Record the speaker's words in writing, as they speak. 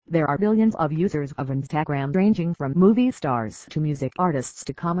There are billions of users of Instagram, ranging from movie stars to music artists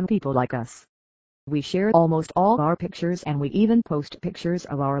to common people like us. We share almost all our pictures, and we even post pictures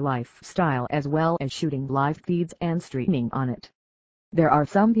of our lifestyle as well as shooting live feeds and streaming on it. There are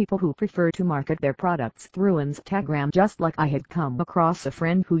some people who prefer to market their products through Instagram, just like I had come across a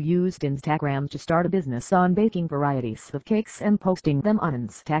friend who used Instagram to start a business on baking varieties of cakes and posting them on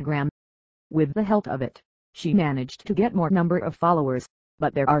Instagram. With the help of it, she managed to get more number of followers,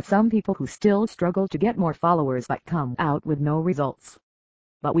 but there are some people who still struggle to get more followers but come out with no results.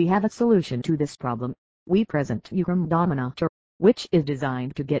 But we have a solution to this problem. We present Uchrome Dominator, which is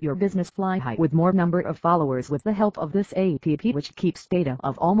designed to get your business fly high with more number of followers with the help of this app, which keeps data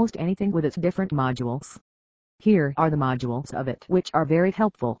of almost anything with its different modules. Here are the modules of it which are very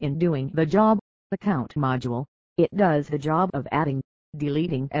helpful in doing the job. Account module. It does the job of adding,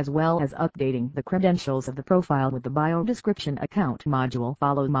 deleting as well as updating the credentials of the profile with the bio description. Account module.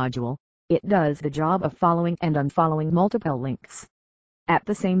 Follow module. It does the job of following and unfollowing multiple links at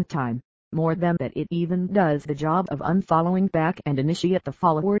the same time. More than that, it even does the job of unfollowing back and initiate the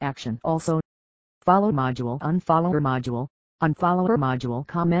follower action also. Follow module. Unfollower module. Unfollower module.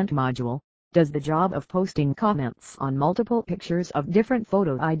 Comment module. Does the job of posting comments on multiple pictures of different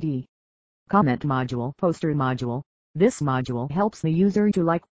photo ID. Comment module. Poster module. This module helps the user to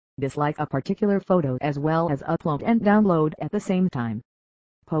like, dislike a particular photo as well as upload and download at the same time.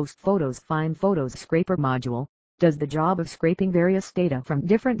 Post photos. Find photos. Scraper module. Does the job of scraping various data from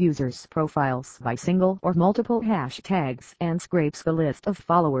different users' profiles by single or multiple hashtags and scrapes the list of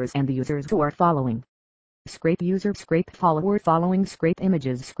followers and the users who are following. Scrape user. Scrape follower following. Scrape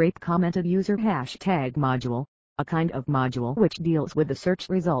images. Scrape commented user. Hashtag module. A kind of module which deals with the search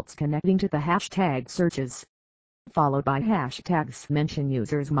results connecting to the hashtag searches. Followed by hashtags. Mention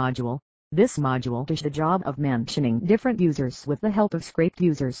users module. This module does the job of mentioning different users with the help of scraped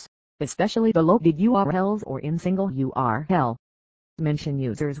users, especially the loaded URLs or in single URL. Mention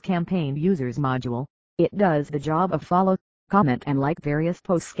users. Campaign users module. It does the job of follow, comment and like various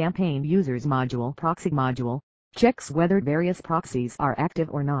posts. Campaign users module. Proxy module. Checks whether various proxies are active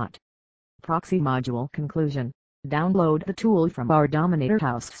or not. Proxy module. Conclusion. Download the tool from our Dominator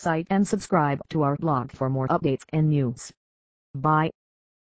House site and subscribe to our blog for more updates and news. Bye.